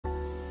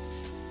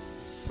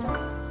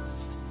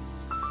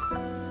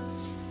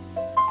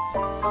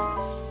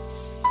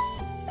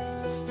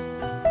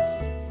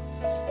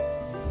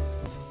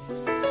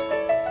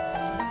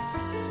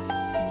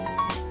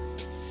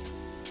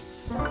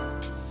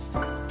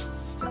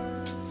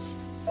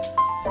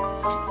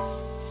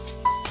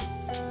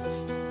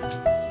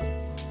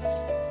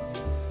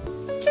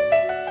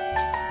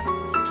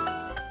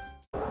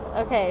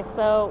Okay,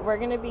 so we're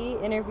gonna be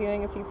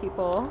interviewing a few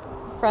people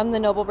from the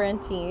Noble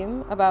Brand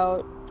team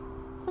about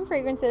some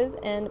fragrances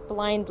and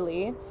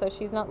blindly, so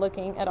she's not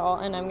looking at all,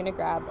 and I'm gonna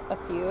grab a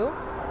few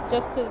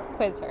just to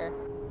quiz her.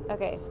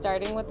 Okay,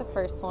 starting with the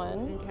first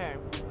one. Okay.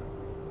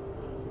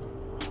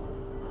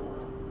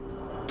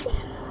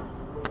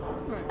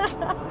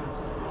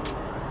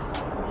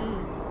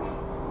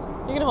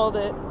 You can hold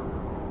it.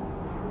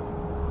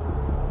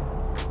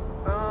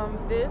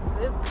 This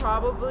is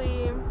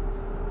probably...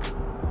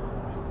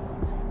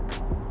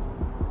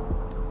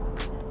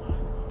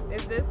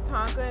 Is this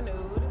Tonka and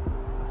Oud?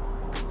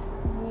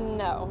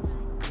 No.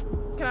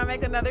 Can I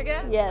make another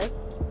guess? Yes.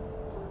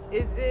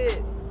 Is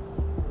it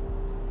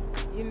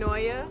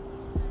Unoya?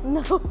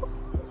 No.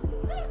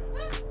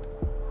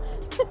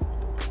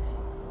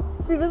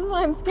 See, this is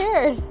why I'm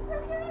scared.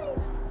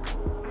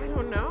 I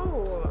don't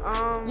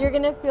know. You're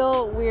gonna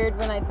feel weird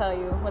when I tell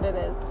you what it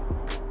is.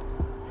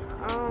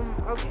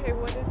 Okay,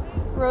 what is it?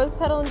 Rose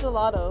petal and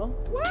gelato.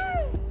 What?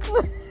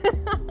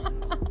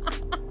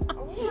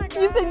 Oh my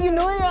god. You said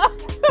Unoya.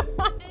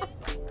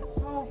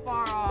 So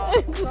far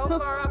off. So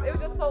far off. It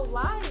was just so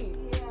light.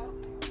 Yeah.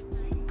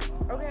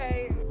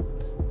 Okay.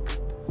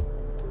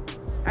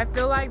 I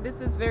feel like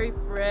this is very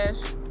fresh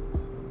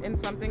and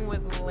something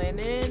with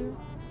linen.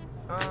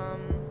 So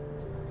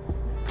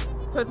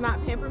it's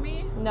not Pamper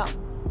Me? No.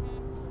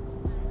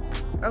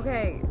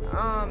 Okay.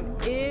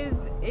 Is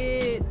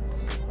it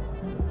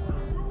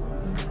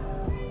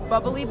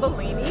Bubbly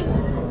Bellini?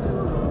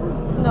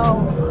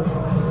 No.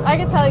 I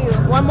can tell you.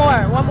 One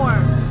more.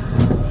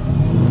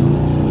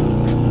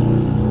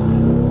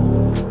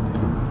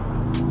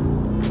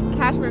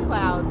 Cashmere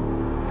Clouds.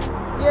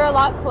 You're a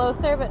lot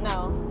closer, but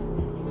no.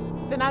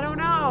 Then I don't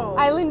know.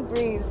 Island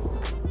Breeze.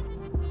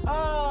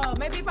 Oh,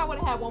 maybe if I would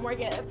have had one more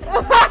guess.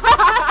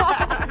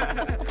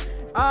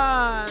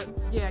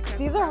 Yeah.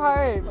 These are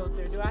hard.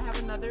 Closer. Do I have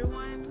another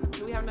one?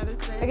 Do we have another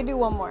set? I could do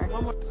one more.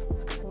 One more.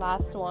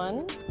 Last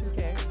one.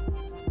 Okay.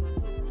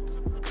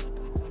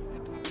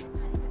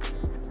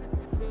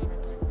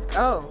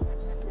 Oh.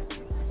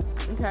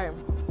 Okay.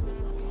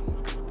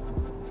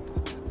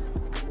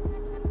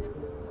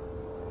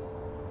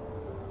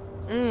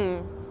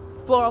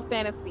 Floral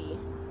Fantasy.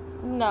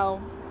 No.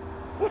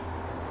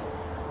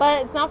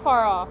 But it's not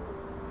far off.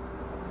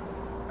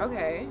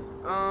 Okay.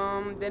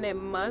 Then it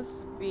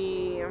must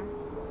be...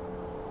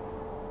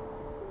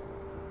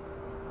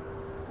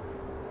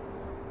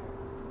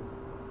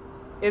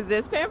 Is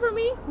this Pamper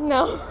Me?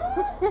 No.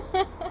 You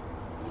said it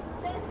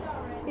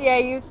already. Yeah,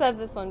 you've said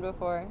this one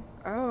before.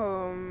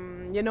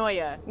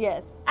 Unoya.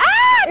 Yes. Ah, I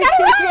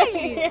got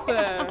it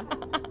right!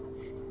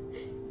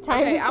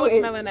 Time Okay, to I was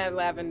switch. smelling that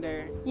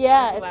lavender.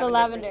 Yeah, That's it's the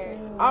lavender.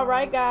 All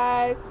right,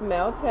 guys,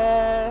 smell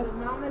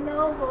test. Mama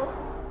Noble.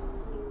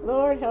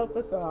 Lord help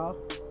us all.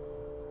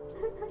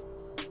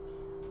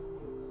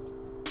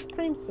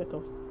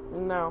 Creamsicle.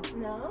 No.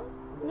 No,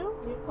 No,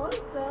 you're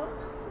close though.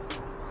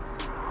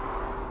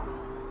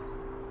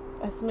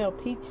 I smell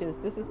peaches.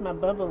 This is my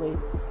bubbly.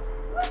 Look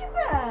at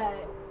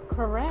that.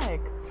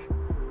 Correct.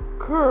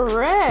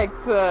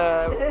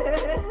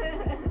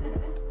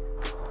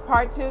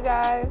 Part 2,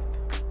 guys.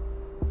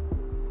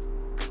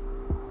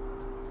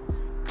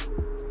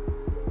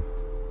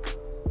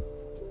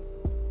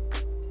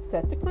 Is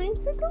that the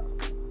creamsicle?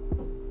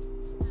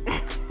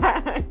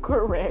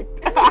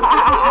 Correct.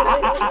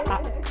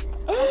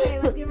 Okay,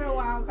 let's give her a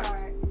wild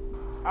card.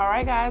 All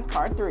right, guys,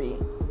 part 3.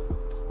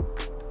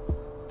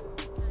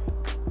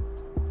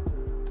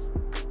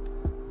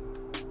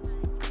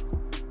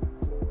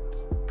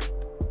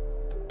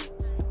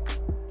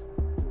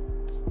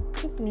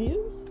 This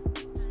Muse?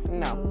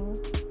 No.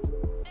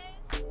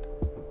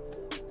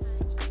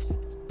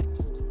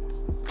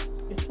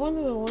 It's one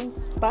of the ones.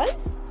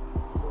 Spice?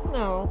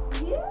 No.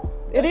 Yeah,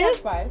 It is?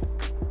 Spice.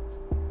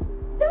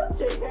 don't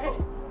trick her.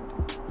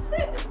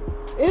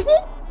 Is it?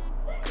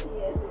 Yes,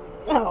 it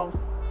Oh, is.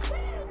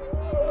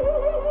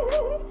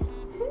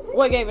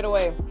 What gave it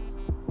away?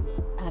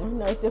 I don't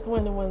know. It's just one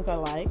of the ones I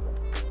like.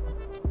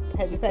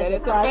 I She just said had to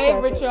it's a process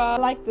favorite, it. y'all. I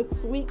like the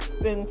sweets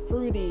and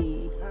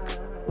fruity.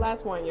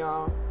 Last one,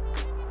 y'all.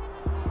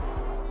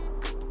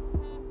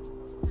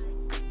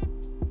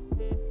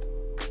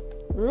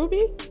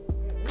 Ruby?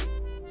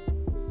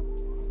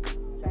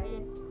 Try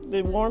it.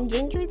 The warm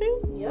ginger thing?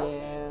 Yep.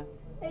 Yeah.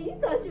 Hey, you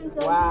thought you was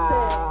gonna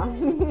Wow.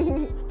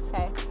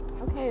 Okay.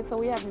 Okay, so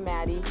we have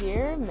Maddie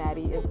here.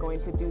 Maddie is going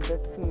to do the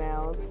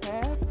smell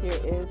test. Here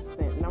is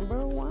scent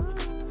number 1.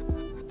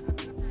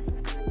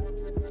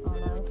 Oh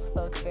no, I'm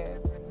so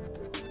scared.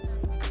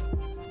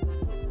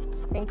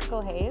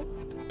 Creamsicle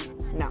Haze?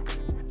 No.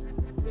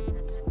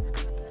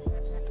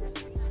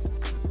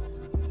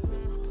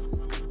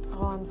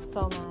 Oh, I'm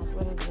so mad.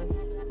 What is this?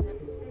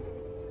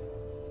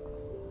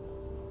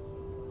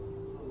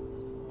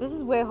 This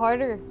is way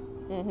harder.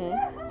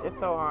 It's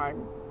so hard.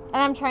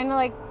 And I'm trying to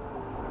like...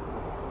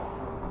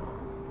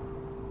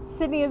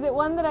 Sydney, is it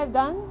one that I've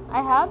done?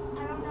 I have? I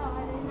don't know.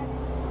 I didn't know.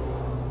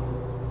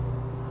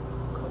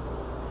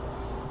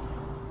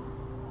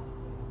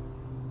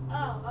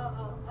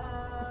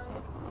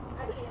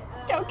 I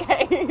can't.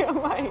 Okay.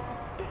 I'm like,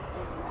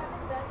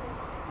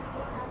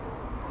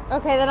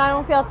 Okay, then I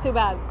don't feel too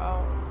bad.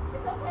 oh.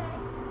 It's okay.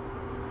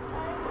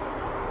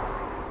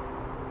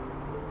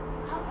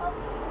 I'll help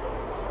you get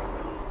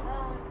the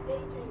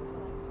daydream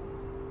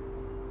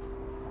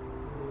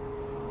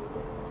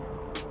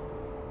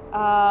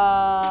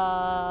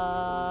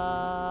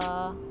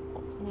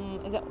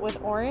collection. Is it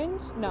with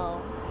orange? No.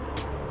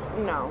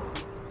 No.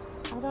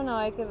 I don't know.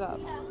 I give up.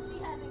 She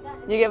hasn't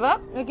gotten You give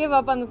up? I give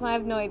up on this one. I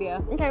have no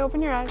idea. Okay,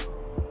 open your eyes.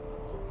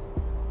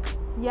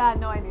 Yeah,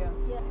 no idea.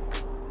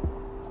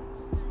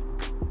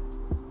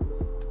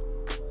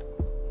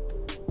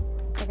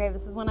 Okay,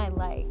 this is one I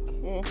like.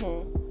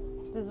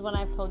 Mm-hmm. This is one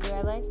I've told you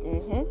I like.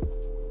 Mm-hmm.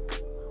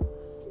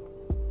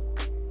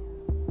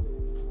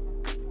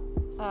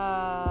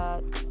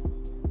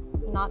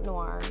 Not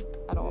noir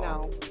at all.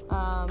 No.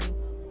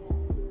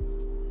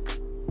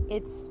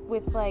 It's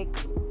with like,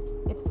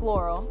 it's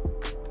floral.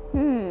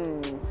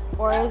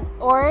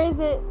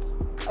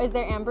 Is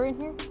there amber in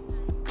here?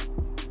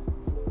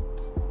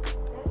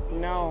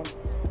 No.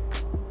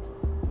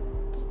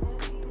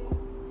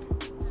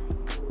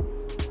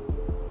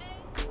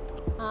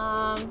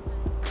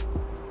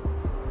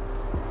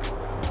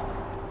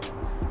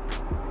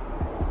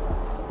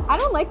 I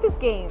don't like this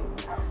game.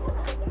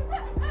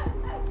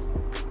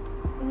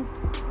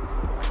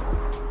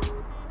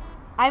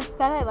 I've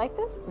said I like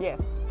this.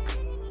 Yes.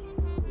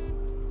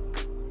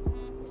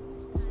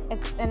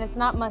 It's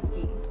not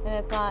musky and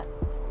it's not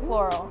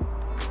floral.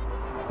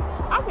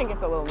 I think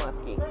it's a little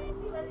musky. Let me see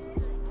what it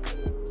is.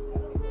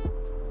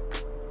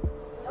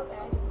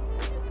 Okay.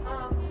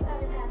 You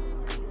haven't had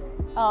this one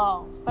either.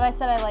 Oh, but I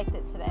said I liked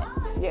it today.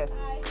 Yes.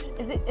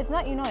 Is it? It's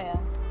not Unoya.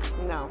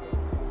 No.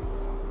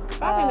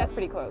 But I think that's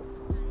pretty close.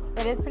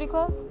 It is pretty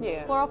close.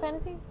 Yeah. Floral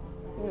fantasy.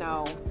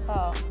 No.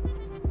 Oh.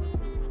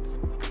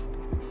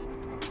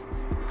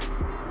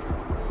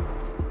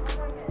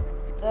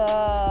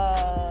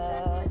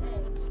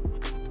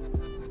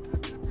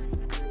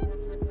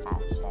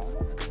 Ashe.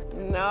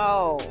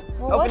 No.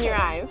 Well, Open what's your it?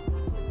 eyes.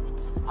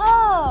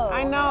 Oh.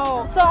 I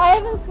know. So I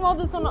haven't smelled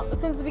this one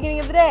since the beginning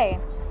of the day.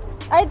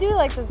 I do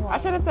like this one. I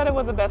should have said it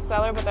was a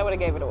bestseller, but that would have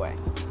gave it away.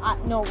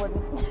 No, it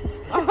wouldn't.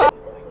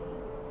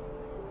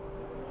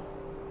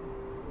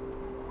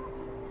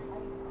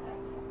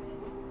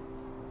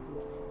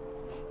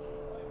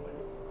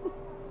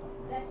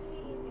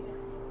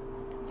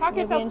 Talk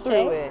Nubian yourself through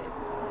Shea? it.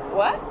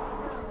 What?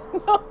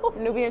 No.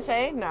 Nubian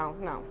Shea? No,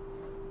 no.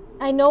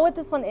 I know what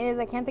this one is.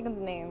 I can't think of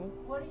the name.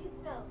 What do you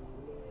smell?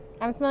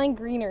 I'm smelling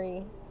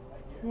greenery.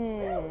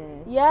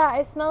 Yeah,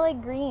 I smell like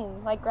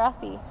green, like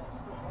grassy.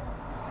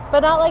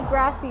 But not like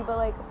grassy, but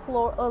like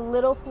a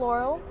little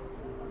floral.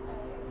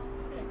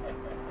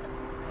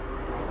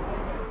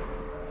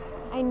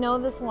 I know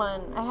this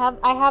one. I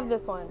have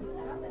this one.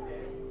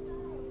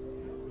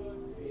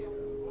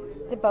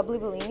 Is it Bubbly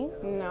Bellini?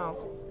 No.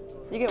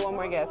 You get one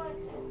more guess.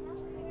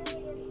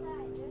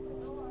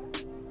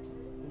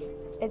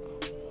 It's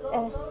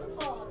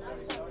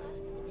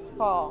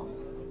fall.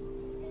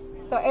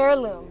 So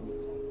heirloom.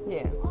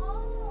 Yeah.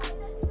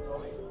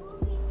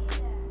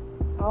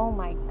 Oh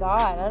my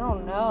god, I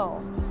don't know.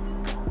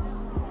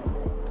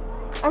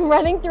 I'm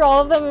running through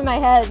all of them in my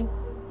head.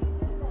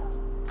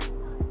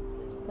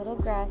 Little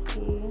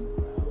grassy.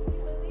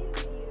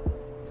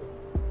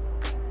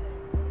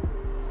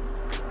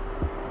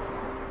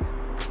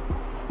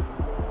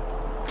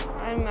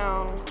 I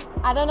know.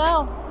 I don't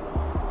know.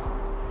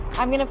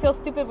 I'm gonna feel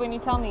stupid when you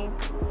tell me.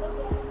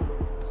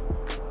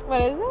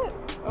 What is it?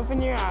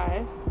 Open your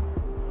eyes.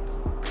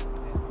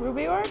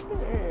 Ruby Orchard?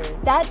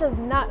 That does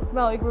not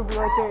smell like Ruby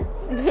Orchards.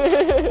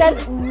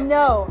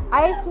 No.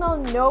 I smell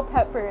no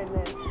pepper in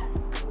this.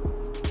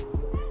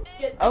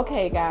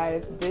 Okay,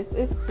 guys, this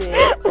is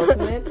Sid's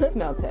ultimate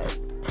smell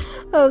test.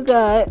 Oh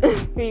God.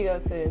 Here you go,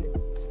 Sid.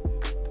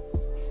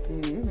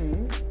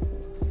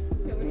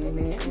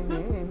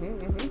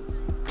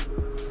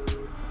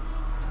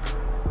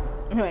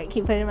 All right, can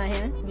you put it in my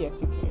hand? Yes,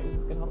 you can.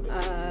 You can hold it.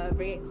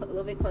 Bring it a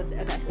little bit closer.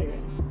 Okay.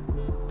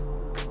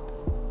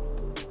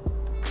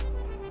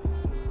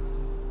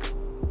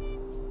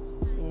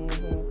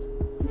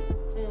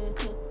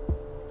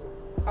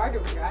 It's harder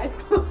with your eyes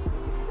closed.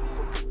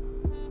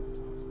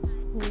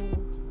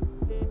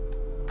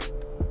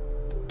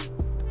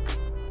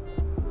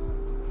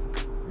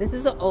 This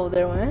is an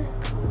older one.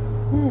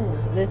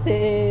 This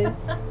is.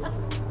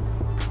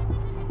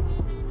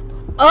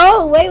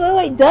 Oh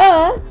wait!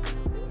 Duh.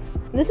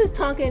 This is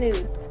Tonkin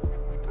Oud.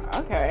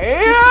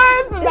 Okay,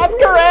 that's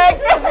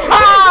correct.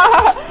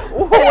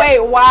 Wait,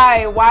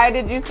 why? Why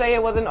did you say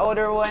it was an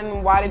older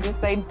one? Why did you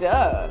say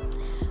duh?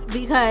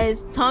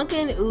 Because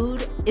Tonkin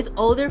Oud is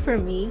older for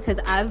me because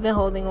I've been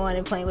holding on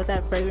and playing with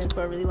that fragrance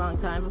for a really long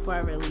time before I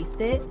released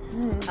it.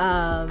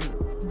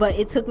 But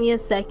it took me a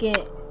second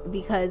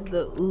because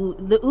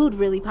the oud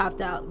really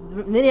popped out.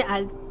 The minute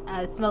I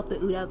smelled the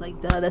oud, I was like,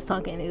 duh, that's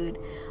Tonkin Oud.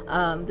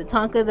 The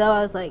Tonka though,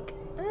 I was like,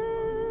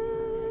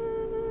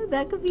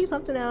 that could be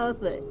something else,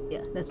 but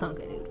yeah, that's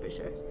Tonkin Oud for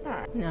sure.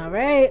 All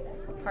right.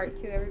 Part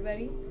 2,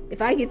 everybody.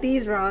 If I get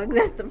these wrong,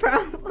 that's the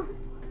problem.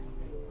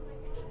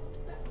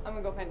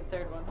 gonna go find a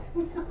third one.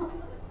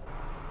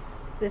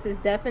 This is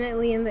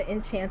definitely in the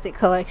Enchanted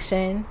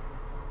collection.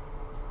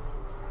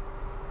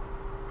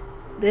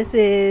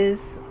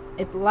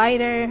 It's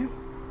lighter.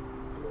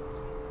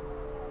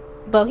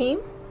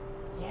 Boheme?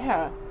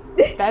 Yeah.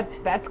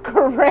 That's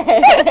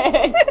correct.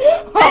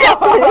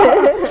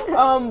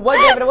 What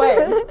gave it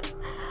away?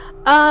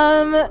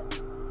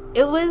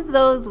 It was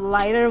those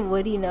lighter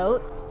woody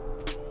notes.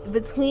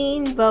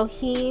 Between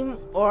Boheme,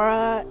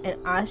 Aura, and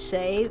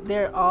Ashe,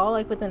 they're all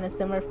like within a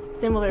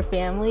similar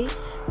family.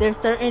 There's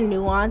certain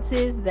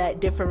nuances that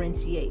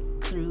differentiate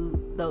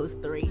through those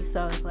three.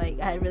 So it's like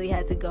I really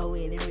had to go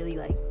in and really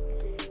like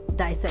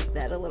dissect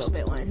that a little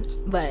bit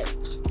but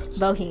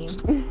Boheme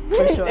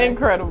for sure.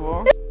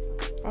 Incredible.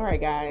 All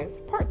right, guys,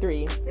 part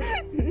 3.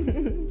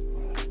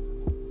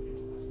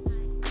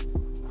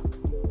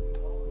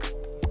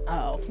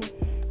 Oh,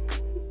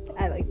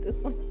 I like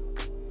this one.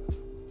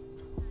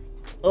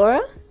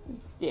 Aura?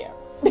 Yeah.